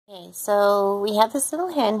Okay, so we have this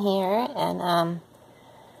little hen here, and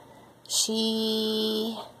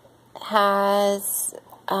she has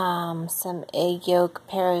some egg yolk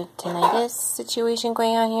perotinitis situation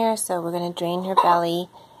going on here, so we're going to drain her belly,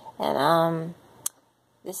 and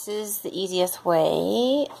this is the easiest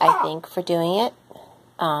way, I think, for doing it,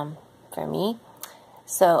 for me.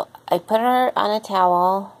 So I put her on a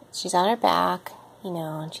towel, she's on her back, you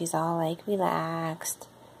know, and she's all like relaxed.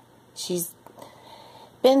 She's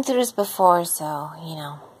been through this before, so, you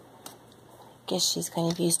know, guess she's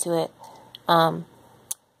kind of used to it. And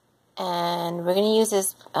we're going to use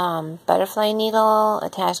this butterfly needle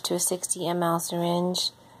attached to a 60 ml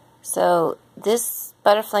syringe. So this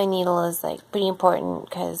butterfly needle is like pretty important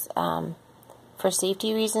because for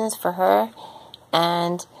safety reasons for her,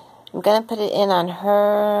 and I'm going to put it in on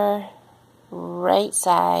her right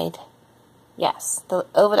side. Yes, the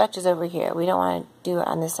oviduct is over here. We don't want to do it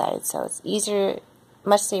on this side, so it's easier,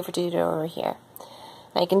 much safer to do it over here.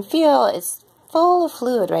 And I can feel it's full of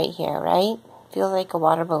fluid right here, right? Feels like a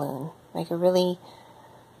water balloon, like a really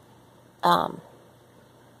full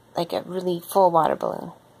water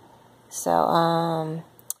balloon. So,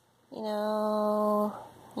 you know,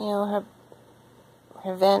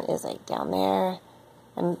 her vent is like down there.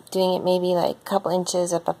 I'm doing it maybe like a couple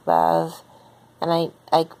inches up above, and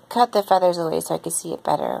I cut the feathers away so I could see it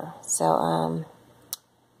better. So,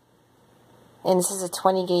 and this is a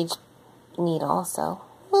 20 gauge needle, so,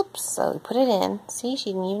 whoops, so we put it in. See,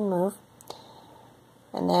 she didn't even move.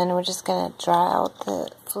 And then we're just going to draw out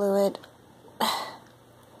the fluid. It's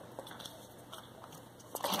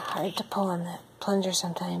kind of hard to pull on the plunger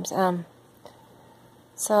sometimes. So,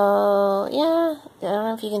 yeah, I don't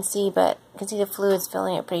know if you can see, but you can see the fluid's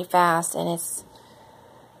filling it pretty fast, and it's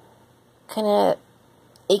kind of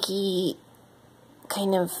icky,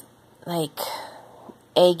 kind of like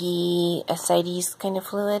eggy, ascites kind of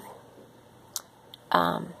fluid.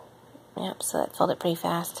 Yep, so that filled it pretty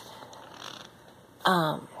fast.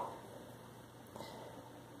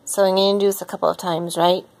 So I'm going to do this a couple of times,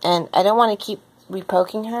 right? And I don't want to keep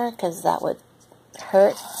repoking her because that would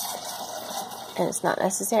hurt, and it's not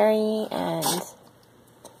necessary. And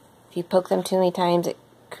if you poke them too many times, it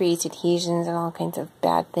creates adhesions and all kinds of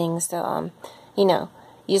bad things. So, you know,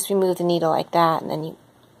 you just remove the needle like that, and then you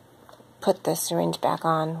put the syringe back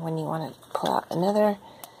on when you want to pull out another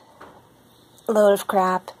load of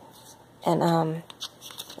crap. And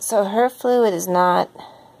so her fluid is not,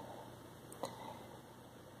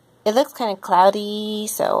 it looks kind of cloudy,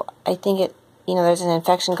 so I think it, you know, there's an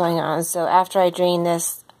infection going on. So after I drain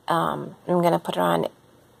this, I'm going to put her on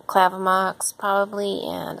Clavamox probably,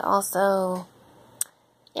 and also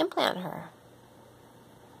implant her.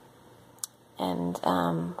 And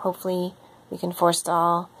hopefully we can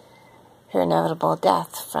forestall her inevitable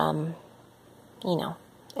death from, you know,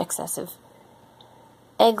 excessive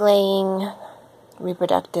egg laying,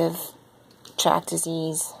 reproductive tract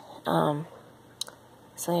disease. So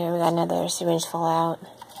here we got another syringe full out.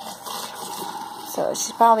 So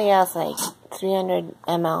she probably has like 300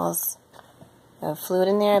 mLs of fluid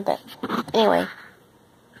in there, but anyway,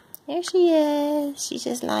 here she is. She's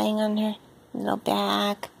just lying on her little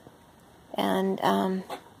back, and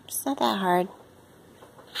it's not that hard.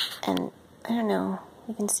 And I don't know,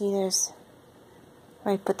 you can see there's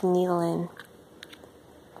where I put the needle in.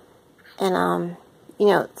 And you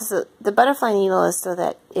know, the butterfly needle is so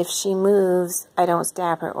that if she moves, I don't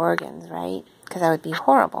stab her organs, right? Because that would be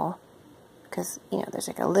horrible. Because, you know, there's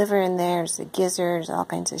like a liver in there, there's a gizzard, there's all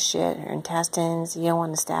kinds of shit, her intestines. You don't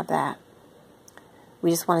want to stab that.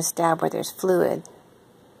 We just want to stab where there's fluid.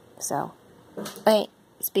 So, right,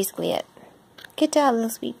 that's basically it. Good job, little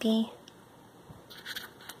sweet pea.